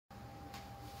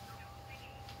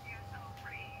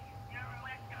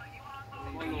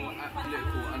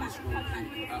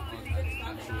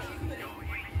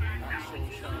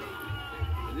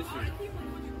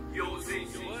Yo, Zing,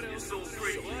 you're so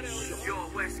free. Yo,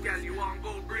 West gal, you want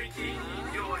go breaky.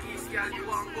 Yo, East gal, you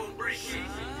want go breaky.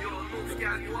 Yo, North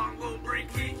gal, you want go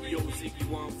breaky. Yo, Zig, you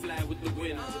want fly with the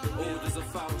wind. Old as a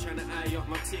foul, trying to eye up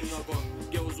my ting. I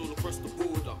got girls all across the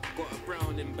border. Got a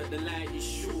browning, but the light is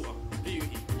shorter.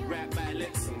 Beauty, right by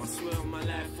Lexum. I swear on my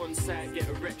life on site, get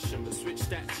erection. But switch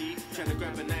that G, trying to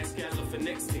grab a nice gal off the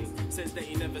next thing. Says that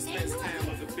he never spends time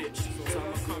with a bitch. So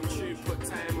I'ma come true, put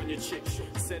time on your chick.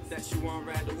 Said that she want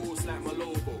ride the horse like my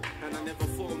logo. And I never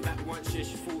formed back once, yeah,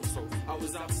 she thought so. I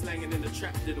was out slanging in the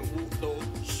trap, didn't walk though.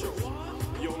 Sure,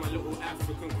 you're my little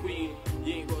African queen.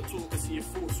 You ain't gotta talk, I see your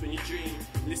thoughts when you dream.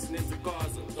 Listening to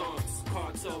Gaza dance,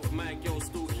 cartel, but my girl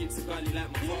still keeps a gully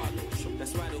like my father.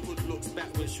 That's why the hood looks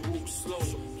back when she walks slow.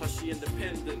 Plus she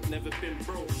independent, never been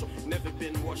broke. Never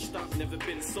been washed up, never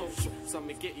been social. So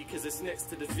I'ma get you cause it's next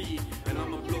to the V. And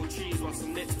I'ma blow trees whilst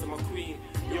I'm next to my queen.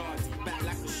 Yards, back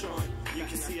like a shine. You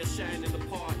can see her shine in the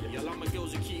party. I love my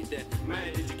girls who keep their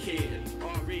mind educated,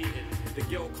 R-rated. The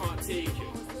girl can't take it.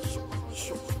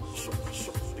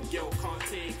 The girl can't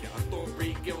take it. I don't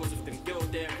break girls if them girls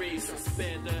they're racist.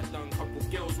 Spare dirt done, couple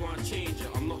girls want change it.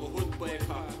 I'm not a hood boy,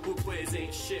 cause hood boys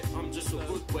ain't shit. I'm just a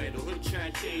hood boy, the hood try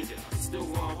change it. Still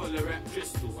want holler at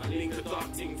Crystal. I link a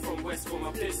dark thing from west for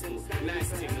my pistol. Nice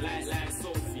thing, like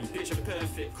Sophie. Picture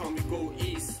perfect, can we go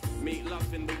east? Make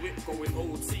love in the whip, going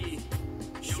OT.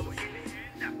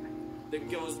 The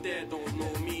girls there don't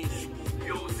know me.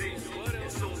 Yo, Zing, you're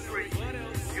so free.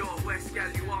 Yo, West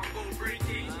gal, you want go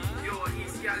breaky. Yo,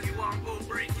 East gal, you want go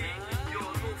breaky. Yo,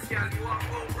 North gal, you want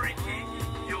go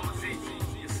breaky. Yo, Zing,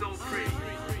 you're so free.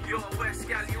 Yo, West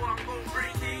gal, you want go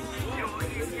breaky. Yo,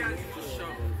 East gal, Just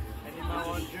shout. I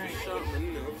want to drink. Shout, man.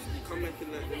 You know, obviously, come back in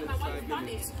like the next 5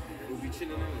 minutes. We'll be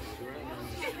chilling out,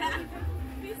 right?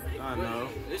 I know.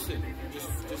 Listen,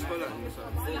 just hold on.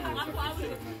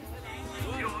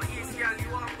 Yo, East gal, you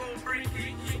want go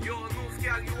breaky. Yo, North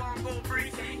gal, you want go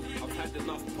breaky. I've had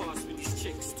enough past with these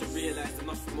chicks to realise they're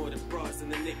nothing more than bras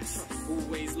and the nicks.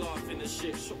 Always laughing and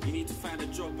shit. You need to find a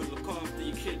job and look after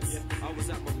your kids. I was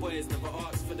at my boys, never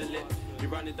asked for the lip.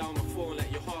 You're running down my phone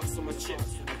like your heart's on my chip.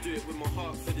 I do it with my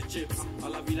heart for the jibs. I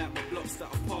love you like my blocks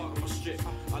that are part of my strip.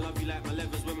 I love you like my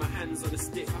levers when my hands on the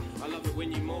stick. I love it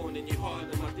when you moan and you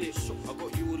hard on my dish. I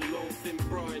got you all alone, thin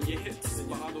bra in your hips.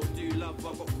 But I don't do love,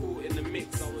 I got caught in the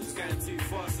mix. I was going too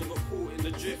fast and got caught in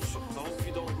the drift. I hope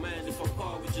you don't mind if I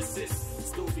part with your sis.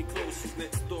 Still be close, she's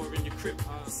next door in your crib.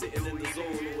 Sitting in the zone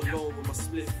all alone with my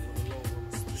split.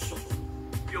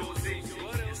 Yo, Zing,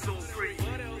 you're so free.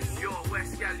 Yo,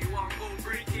 West gal, you want go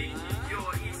breaky. Yo,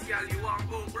 East gal, you want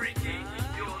go breaky.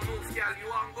 Yo, North gal, you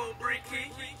want go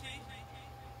breaky.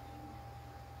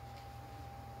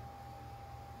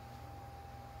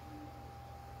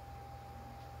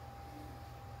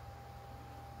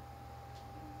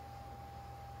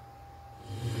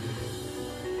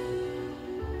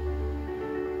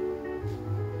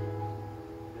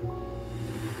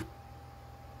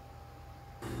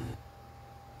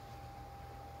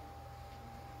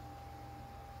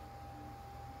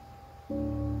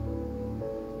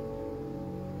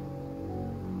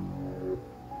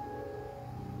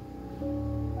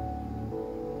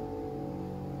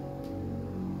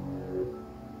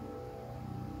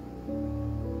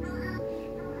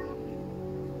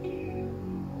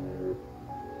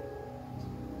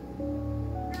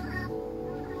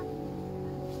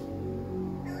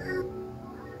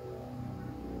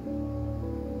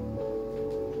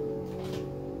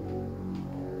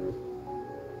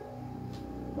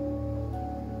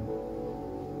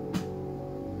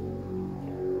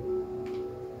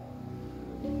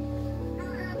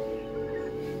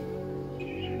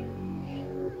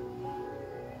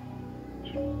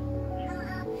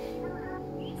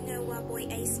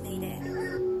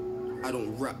 I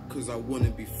don't rap cause I wanna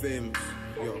be famous.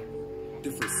 Yo,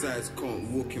 different sides can't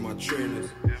walk in my trainers.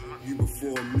 You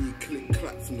before me, click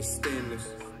clap from the stainless.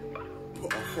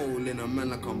 Put a hole in a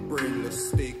man like I'm brainless.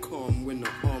 Stay calm when the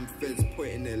armed feds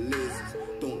pointing their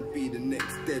lasers. Don't be the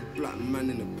next dead black man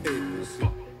in the papers.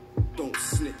 Don't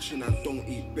snitch and I don't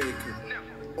eat bacon.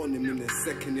 On him in a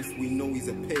second if we know he's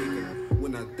a pagan.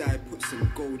 When I die, put some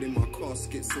gold in my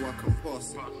casket so I can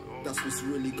pass it. That's what's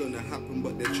really gonna happen,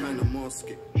 but they're trying to mask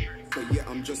it. But yeah,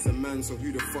 I'm just a man, so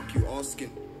who the fuck you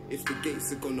asking? If the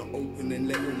gates are gonna open, then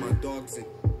let all my dogs in.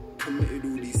 Committed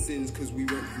all these sins cause we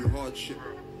went through hardship.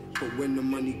 But when the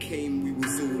money came, we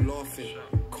was all laughing.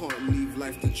 Can't leave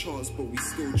life to chance, but we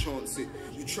still chance it.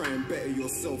 You try and better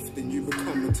yourself, then you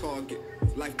become a target.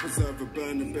 Life preserver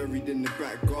burner buried in the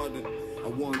back garden. I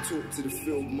want to talk to the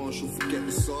field marshal, forget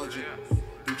the sergeant.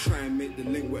 They try and make the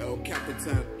link with El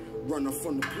Capitan. Run off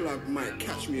on the plug, might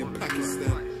catch me in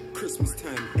Pakistan. Christmas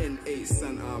time, N8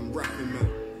 Santa, I'm rapping, man.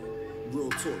 Real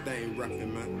talk, that ain't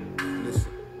rapping, man.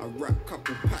 Listen, I rap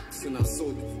couple packs and I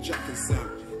sold it to Jack and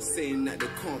Sam, saying that they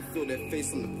can't feel their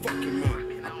face on the fucking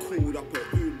man. I called up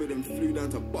a Uber and flew down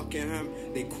to Buckingham.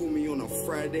 They call me on a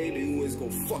Friday, they always go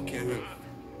fucking ham.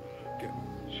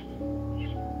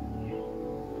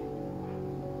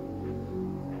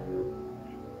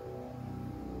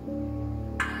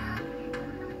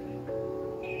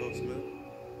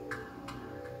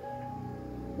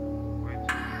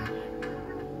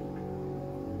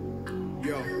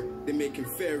 Yo, they making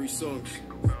fairy songs.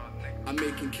 I'm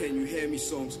making Can You Hear Me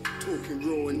songs. Talking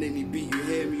raw and any beat you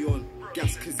hear me on.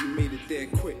 Gas cause he made it there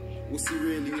quick. What's he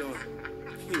really on?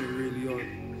 He ain't really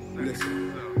on.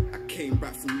 Listen, I came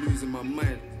back from losing my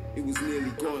mind. It was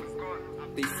nearly gone.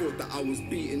 They thought that I was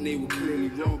beaten, they were clearly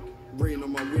wrong. Rain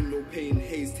on my window pane,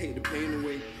 haze take the pain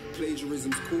away.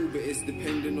 Plagiarism's cool, but it's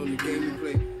depending on the game you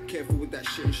play. Careful with that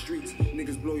shit in streets,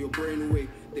 niggas blow your brain away.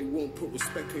 They won't put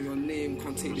respect on your name,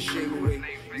 can't take the shame away.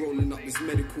 Rolling up this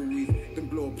medical weed, then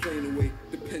blow a plane away.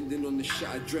 Depending on the shit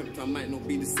I dreamt, I might not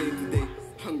be the same today.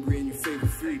 Hungry and your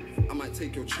favorite food, I might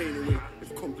take your chain away.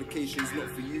 If complications not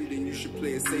for you, then you should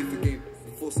play a safer game.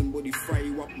 Before somebody fry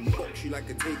you up and box you like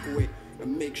a takeaway.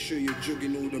 And make sure you're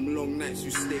jogging all them long nights,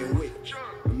 you stay awake.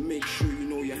 And make sure you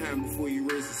know your hand before you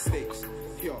raise the stakes.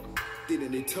 Yo,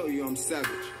 didn't they tell you I'm savage?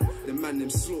 The man them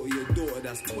slaughter your daughter,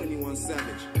 that's 21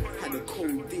 Savage. Had a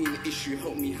codeine issue,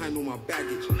 helped me handle my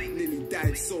baggage. Nearly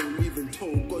died so even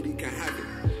told God he can have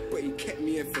it. But he kept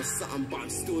me in for something, but I'm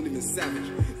still living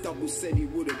savage. Double said he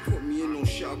wouldn't put me in no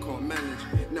shit I can't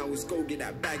manage. Now it's go get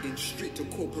that baggage, straight to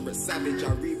corporate savage.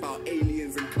 I read about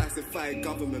aliens and classified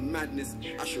government madness.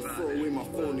 I should throw away my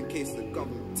phone in case the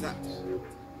government taps.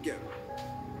 Yeah.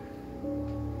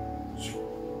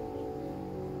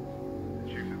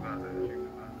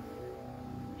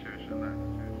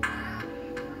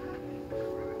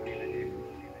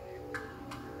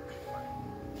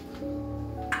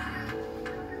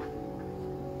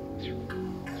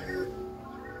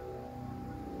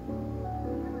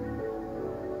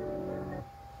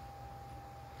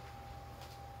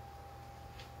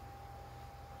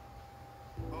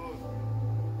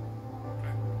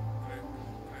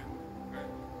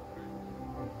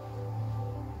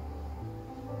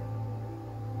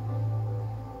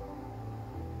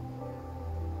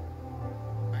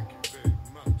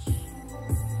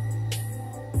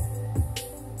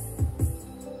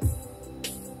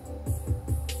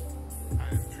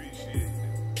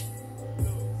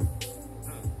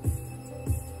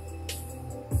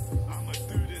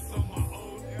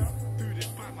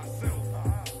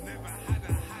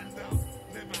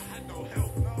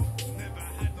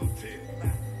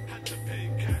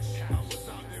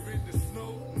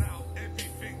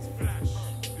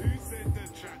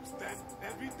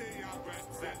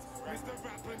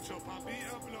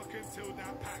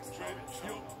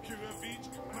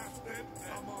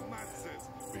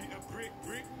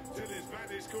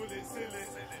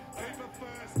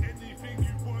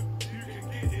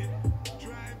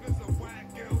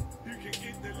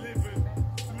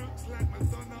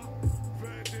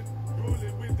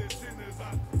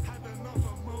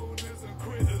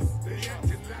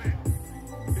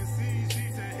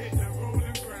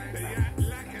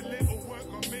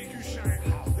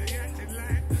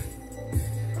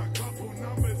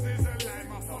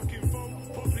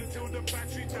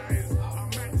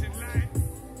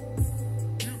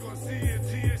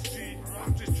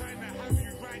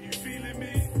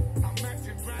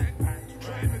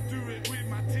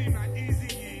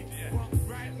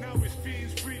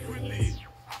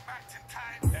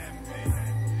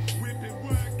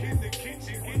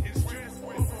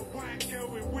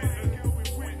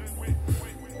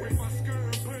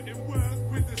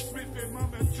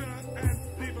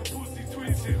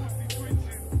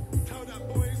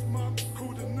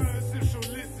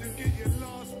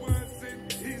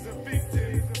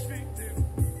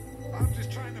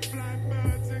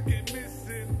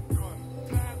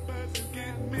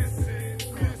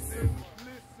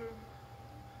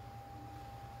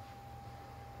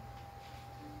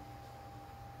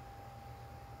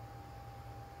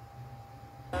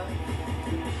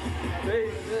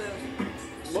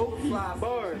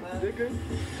 Bars, nigga.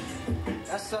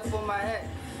 That's up on my head.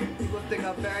 People think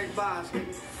I'm Barry Bonds,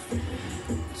 nigga.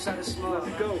 Something small.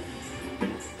 Let's go.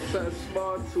 Something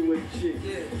small to it, shit.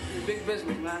 Yeah, it's big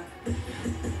business, man.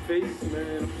 Face,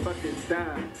 man, fucking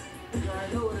dying. You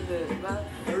already know what it is, man.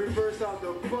 I reverse out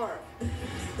the part.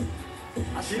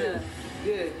 I said,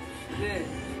 yeah.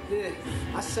 Yeah,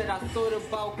 I said I thought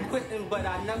about quitting, but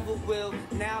I never will.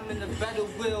 Now I'm in a better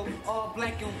will, all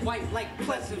black and white like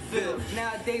Pleasantville.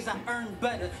 Nowadays I earn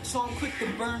better, so I'm quick to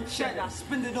burn cheddar. I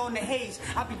spend it on the haze,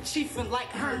 I be chiefing like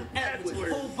Herm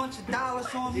Edwards. Whole bunch of dollars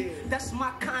on me, that's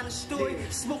my kind of story.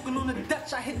 Smoking on the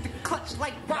Dutch, I hit the clutch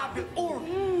like Robert Ory.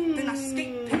 Then I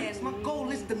skate past, my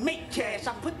goal is to make cash.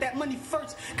 I put that money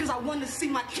first, cause I want to see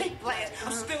my cake last.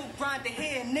 I'm still grinding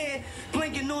here and there,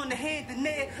 blinking on the hand and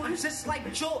there. I'm just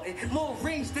like Jordan, more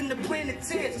rings than the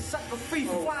Planeteers. A sucker free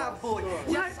fly boy.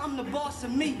 Yes, I'm the boss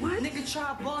of me. Nigga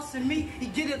try bossing me, he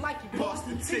get it like he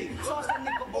Boston T. Toss that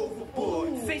nigga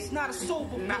overboard. Face not a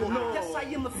sober boy. Yes, I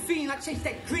am a fiend. I chase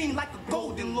that green like a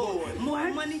golden lord. More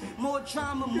money, more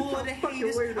drama, more the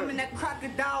haters. I'm in that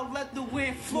crocodile leather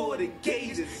wearing Florida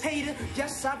Gators. Hater,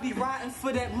 yes, I be riding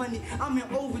for that money. I'm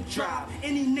in overdrive.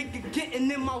 Any nigga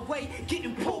getting in my way,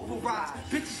 getting pulverized.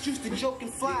 Bitches used to joke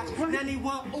and fly. Now they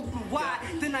want open wide.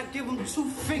 Then I give them 2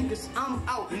 fingers. I'm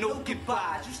out, no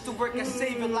goodbyes. Used to work at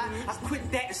Save a Lot. I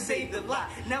quit that and saved a lot.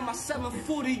 Now my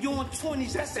 740 on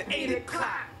 20s, that's at 8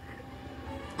 o'clock.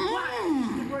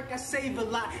 Work, I save a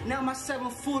lot. Now my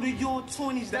 740 on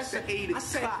 20s, that's at 8 o'clock. I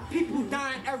said, people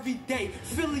dying every day.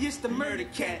 Philly is the murder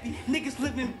cappy. Niggas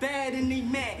living bad and they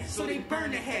mad, so they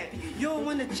burn it happy. You don't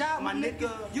want a job, my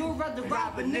nigga. You'd rather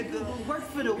rob a nigga than work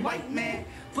for the white man.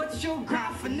 But you'll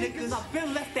grind for niggas. I've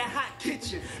been left that hot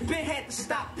kitchen. Been had to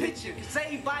stop pitching. Cause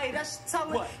everybody that's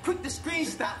telling, quick the screen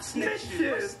stop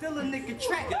snitching. But still a nigga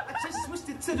track. I just switched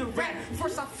it to the rap.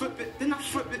 First I flip it, then I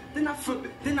flip it, then I flip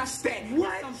it, then I stack.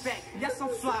 Yes, I'm back. Yes, I'm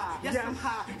fly. Yes, I'm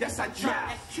high. Yes, I drive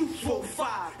at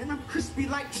Q45. And I'm crispy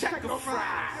like checker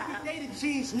fry. Every day the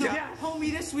G's know.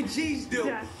 Homie, this what G's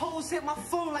do. Hoes hit my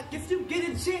phone like if you get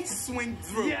a chance, swing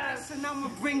through. Yes, and I'ma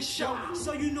bring show.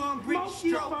 So you know I'm bring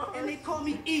stroke. And they call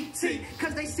me E.T.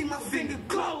 cause they see my finger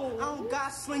glow. I don't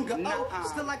got swinger,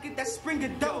 still I get that Springer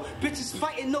dough. Bitches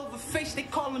fighting over face, they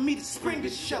calling me the Springer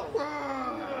Show.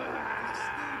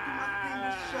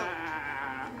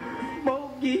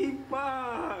 Bogey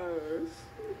bars.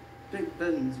 Big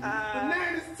business.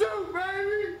 Bananas too,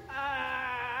 baby.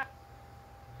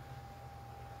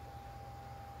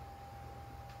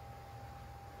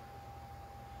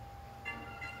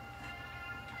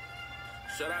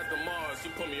 Shout out to Mars, he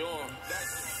put me on.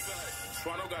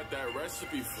 Toronto got that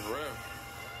recipe for real.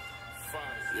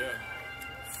 Yeah.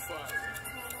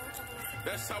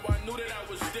 That's how I knew that I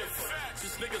was different.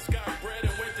 These niggas got bread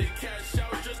and went to cash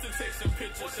out just to take some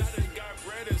pictures. I done got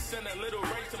bread and sent a little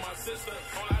right to my sister.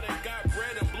 I done got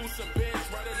bread and blew some bands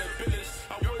right in the business.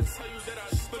 I wouldn't tell you that I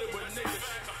split it with niggas,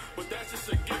 but that's just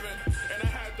a given. And I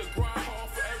had to grind hard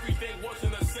for everything,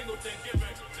 wasn't a single thing given.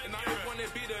 And I didn't want to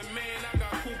be the man, I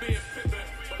got cool being Pippin.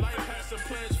 But life had some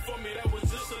plans for me that was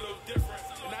just a little different.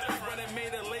 And I just went and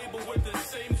made a label with the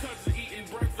same cousin eating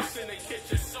breakfast in the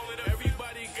kitchen.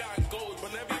 Everybody got gold,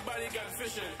 but everybody got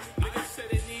fishing. Niggas say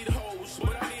they need hoes,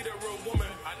 but I need a real woman.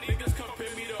 Niggas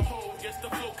compare me to hoe, guess the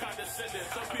flow condescending.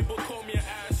 Some people call me an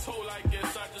asshole, I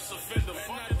guess I just offend them.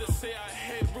 And not to say I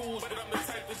hate rules, but I'm the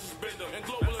type to just bend them. And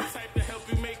Global the type to help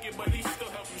you make it, but he still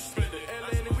help you spend it.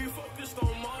 And we focused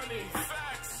on money.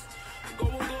 Facts.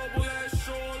 Going global as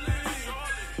surely.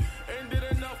 Ain't did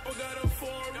enough, but got a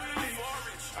foreign.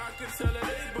 I can tell that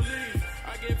they believe.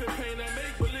 I gave him pain and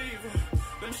make believe.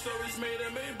 Them stories made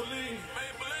them make believe.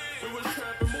 We was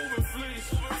trapping, moving fleas.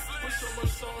 Put so much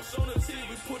sauce on the T,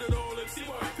 we put it all in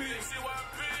TYP.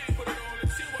 Put it all in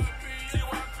TYP.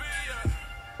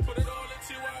 Put it all in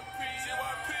TYP.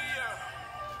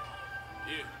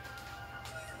 Yeah.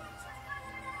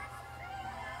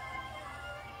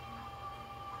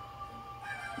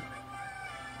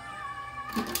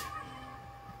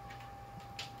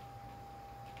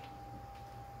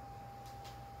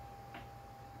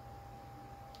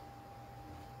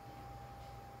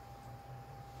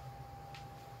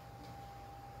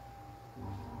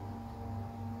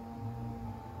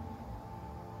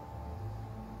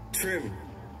 Trim.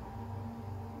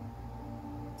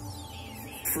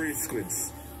 Free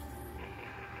squids.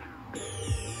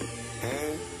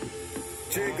 Huh?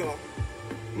 Jigger.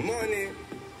 Money.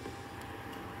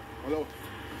 Hello.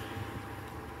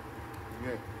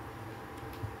 Yeah.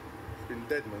 It's been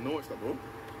dead, man. No, it's that, bro. I'm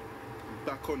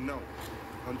back on now.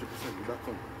 100%. We're back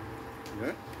on.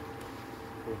 Yeah?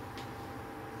 Cool.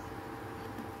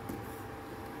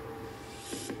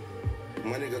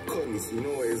 My nigga Cons, you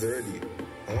know what is already.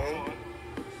 Huh?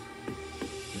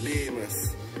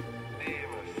 Damus.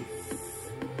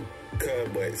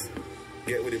 Curb boys.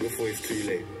 Get with it before it's too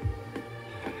late.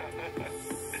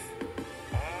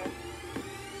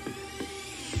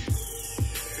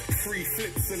 Free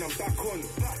flips and I'm back on.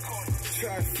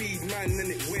 Try feed man and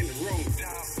it went wrong.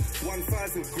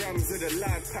 1,000 grams of the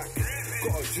live pack.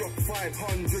 Gotta drop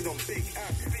 500 on Big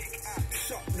App.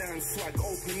 Shut down swag,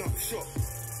 open up shop.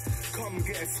 Come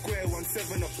get a square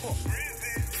 1/7 a pop.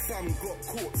 Sam got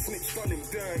caught, snitched on him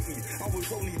dirty. I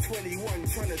was only 21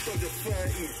 trying to dodge a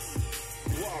 30.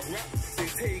 What a rap they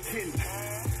take in,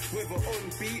 whether on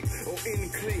beat or in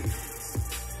clean.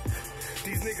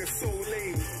 These niggas so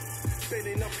lame,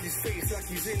 bending up his face like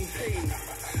he's in pain.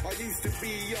 I used to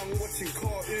be young watching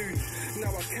cartoons,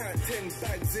 now I count 10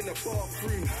 bags in a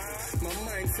bathroom. My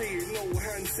mind saying no,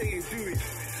 hand saying do it.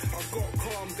 I got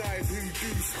calm guys who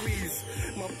do squeeze.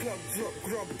 My plug drop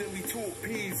grub, then we talk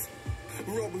peas.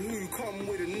 Rob who come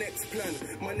with the next plan.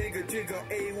 My nigga Jigger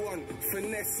A1,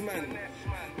 finesse man.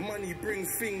 Money brings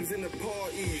things in the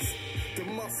parties. The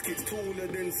musket's taller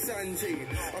than Sanjay.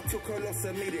 I took a loss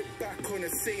and made it back on the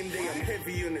same day. I'm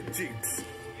heavy on the jigs.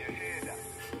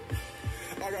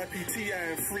 R.I.P. T.I.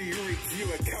 and Free Rick.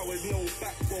 You a coward, no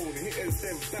backbone. Hitters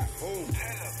them back home.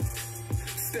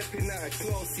 Stepping out of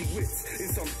classy whips in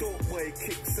some dope boy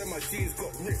kicks and my jeans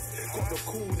got ripped. Got the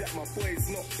call that my boy's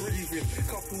not breathing.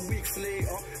 Couple weeks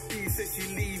later, B said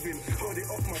she leaving. Got it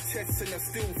off my chest and I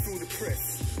still feel the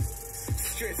press.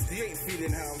 Stressed, you ain't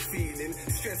feeling how I'm feeling.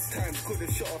 Stress times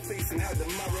could've shot her face and had the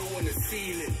marrow on the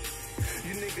ceiling.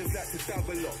 You niggas like to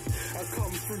double up. I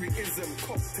come through ism,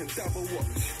 cocked and double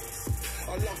watch.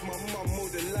 I love my mum more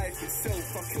than life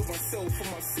itself. I kill myself for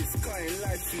my sis, can't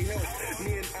life she help.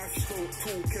 Me and Ash don't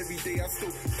talk every day. I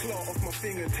still claw off my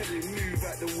finger, tell him move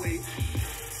out the way.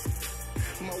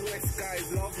 My West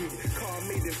guys love me, can't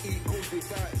make them eat good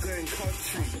without going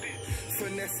country.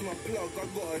 Finesse my plug, I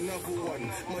got another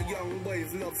one. My young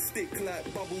boys love stick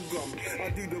like bubble gum. I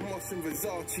do the Moss and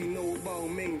Versace, no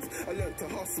Balmains. I learned to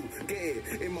hustle, get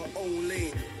it in my own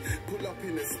lane. Pull up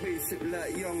in a spaceship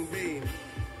like Young Bane.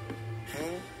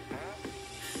 Huh?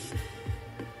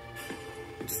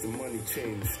 Just the money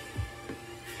changed.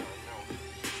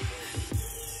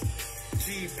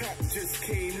 G-Pack just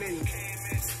came in.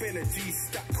 Spend a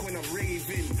G-stack when I'm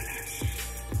raving.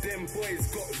 Them boys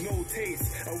got no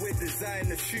taste. I wear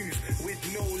designer shoes with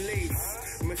no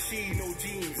lace. Machino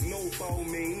jeans, no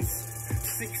Balmains.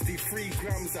 63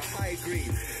 grams of high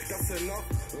grade. That's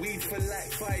enough weed for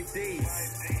like 5 days.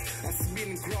 I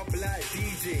spin grub like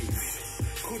DJs.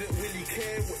 Couldn't really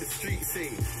care what the streets say.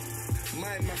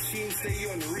 My machine stay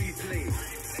on replay.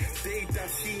 They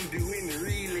dashing doing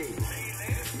relay.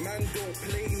 Man don't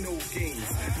play no games.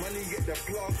 Money get the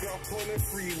plug up on the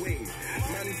freeway.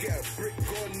 Man get a brick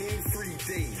gone in 3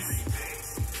 days.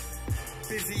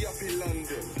 Busy up in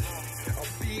London.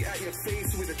 I'll be at your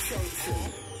face with a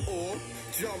truncheon. Or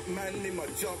jump man in my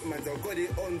jump man. I got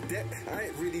it on deck. I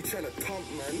ain't really trying to thump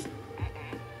man.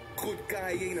 Good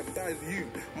guy ain't a bad view.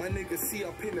 My nigga see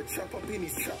up in the trap, up in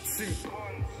his trap suit.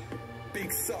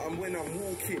 Big something when I'm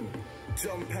walking.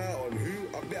 Jump out on who?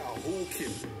 I bet I hawk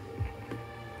him.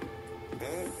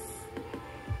 Huh?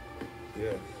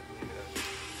 Yeah.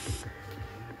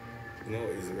 You know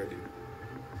what he's already.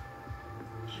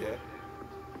 Yeah.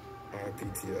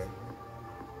 RPTR.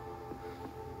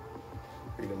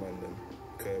 Free the man them.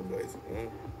 Curb boys. Huh?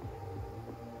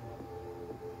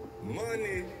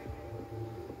 Money.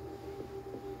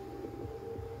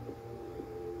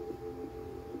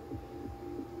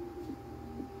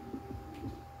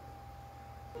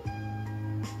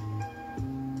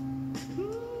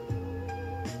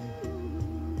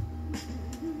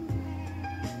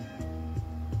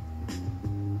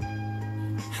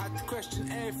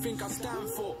 Question everything I stand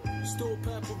for. Still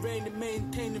purple rain and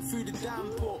maintaining through the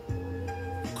downpour.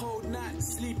 Cold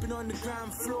nights, sleeping on the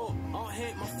ground floor. I don't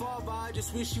hate my father, I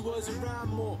just wish he was around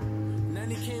more.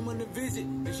 Nanny came on a visit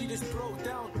and she just broke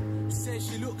down. Said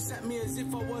she looks at me as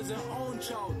if I was her own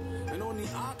child. And only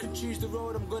I can choose the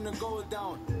road I'm gonna go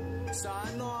down. So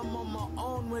I know I'm on my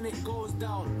own when it goes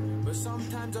down. But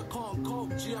sometimes I can't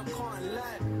cope, gee, I can't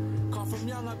lie. Cause from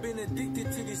young I've been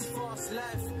addicted to this fast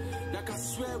life. Like I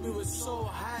swear we were so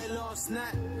high last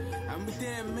night. And we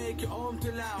didn't make it home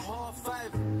till like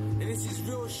 5:30. And this is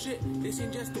real shit, this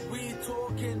ain't just the weed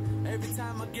talking. Every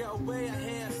time I get away I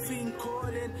hear a fiend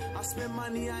calling. I spend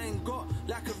money I ain't got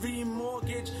like a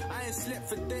remortgage. I ain't slept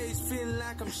for days feeling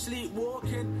like I'm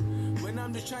sleepwalking. When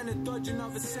I'm just trying to dodge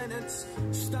another sentence.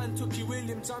 Stan Tookie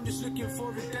Williams, I'm just looking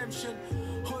for redemption.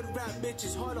 Hood rap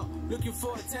bitches hot up, looking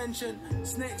for attention.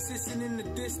 Snakes hissing in the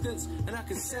distance, and I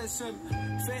can sense them.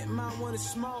 Fake man wanna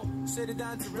smoke, set it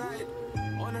down to ride.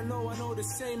 On I know the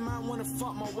same man wanna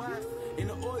fuck my wife. In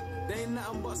the hood, they ain't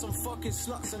nothing but some fucking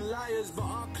sluts and liars. But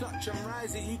I'll clutch, I'm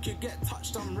rising, you could get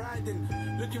touched, I'm riding.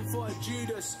 Looking for a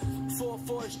Judas,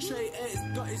 4-4s, tray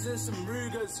 8s, dotties and some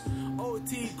Rugers.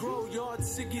 OT, grow yard,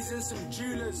 ciggies and some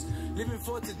jewelers. Living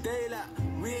for today like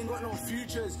we ain't got no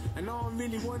futures. And I don't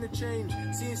really wanna change.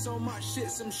 Seeing so much shit,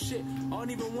 some shit I don't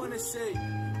even wanna say.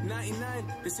 99,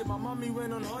 they said my mummy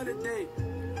went on holiday.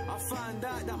 I found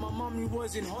out that my mummy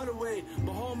was in Holloway,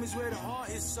 but home is where the heart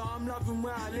is, so I'm loving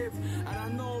where I live. And I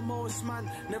know most man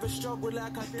never struggled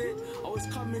like I did. I was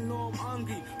coming home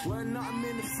hungry, weren't nothing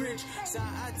in the fridge, so I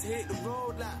had to hit the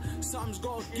road like something's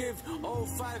gotta give.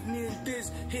 05 me and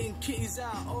Diz, hitting kitties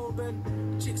out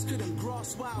open. Chicks couldn't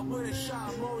grasp why I wouldn't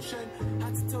shout emotion.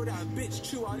 Had to tell that bitch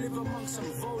true, I live amongst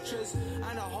some vultures.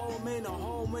 And a home ain't a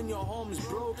home when your home's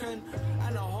broken.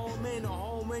 And a home ain't a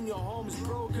home when your home's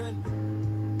broken.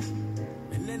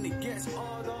 And then it gets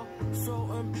harder.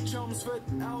 Feltham, Chelmsford,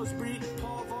 Aylesbury,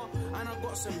 Parva. And I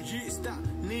got some youths that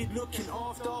need looking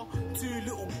after. 2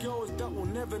 little girls that will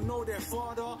never know their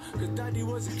father. Cause daddy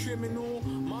was a criminal,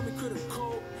 mommy couldn't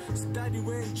cope. So daddy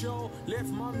went in jail, left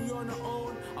mommy on her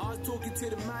own. I was talking to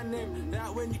the man them,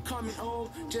 that when you coming home,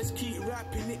 just keep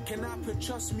rapping, it can happen,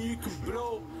 trust me you can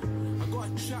blow. I got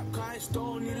a trap car, it's the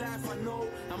only life I know.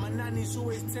 And my nanny's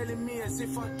always telling me as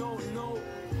if I don't know.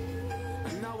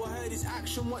 And now I heard it's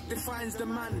action what defines the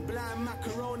man. Blind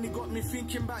macaroni got me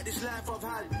thinking about this life I've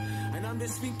had. And I'm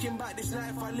just thinking about this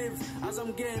life I live. As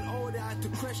I'm getting older I had to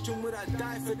question, would I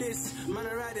die for this? Man,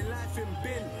 I ride in life in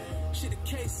bin. Shit, the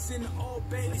cases in the Old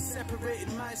Bailey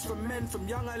separated mice from men. From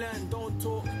young I learned don't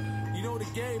talk. You know the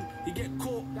game, you get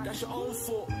caught, that's your own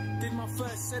fault. Did my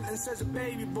first sentence as a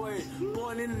baby boy,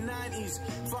 born in the 90s,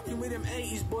 fucking with them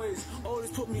 80s boys.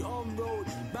 Always put me on road,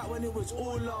 back when it was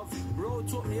all love. Road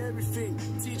taught me everything,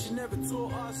 teacher never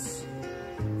taught us.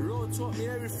 Road taught me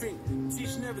everything,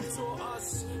 teacher never taught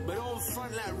us. But on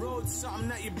front like road's something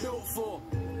that you built for.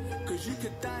 Cause you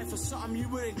could die for something you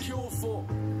wouldn't kill for.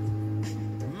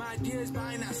 Mad years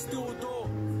behind that steel door,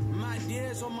 mad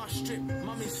years on my strip,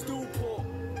 mummy's still poor.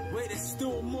 Wait, there's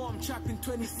still more, I'm trapping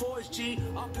 24s, G.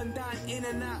 Up and down, in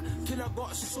and out, till I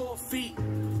got sore feet.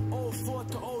 04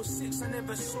 to 06, I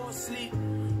never saw sleep.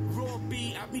 Raw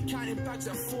beat, I be counting bags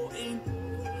at 14.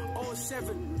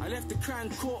 07, I left the Crown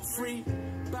Court free.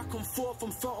 Back and forth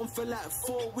from Feltham for like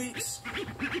 4 weeks. 08,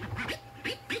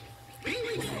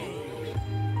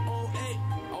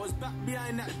 I was back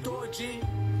behind that door, G.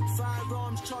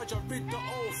 Firearms charge, I rid the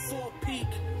 04 peak.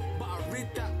 But I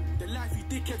rid that, the life you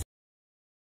dickheads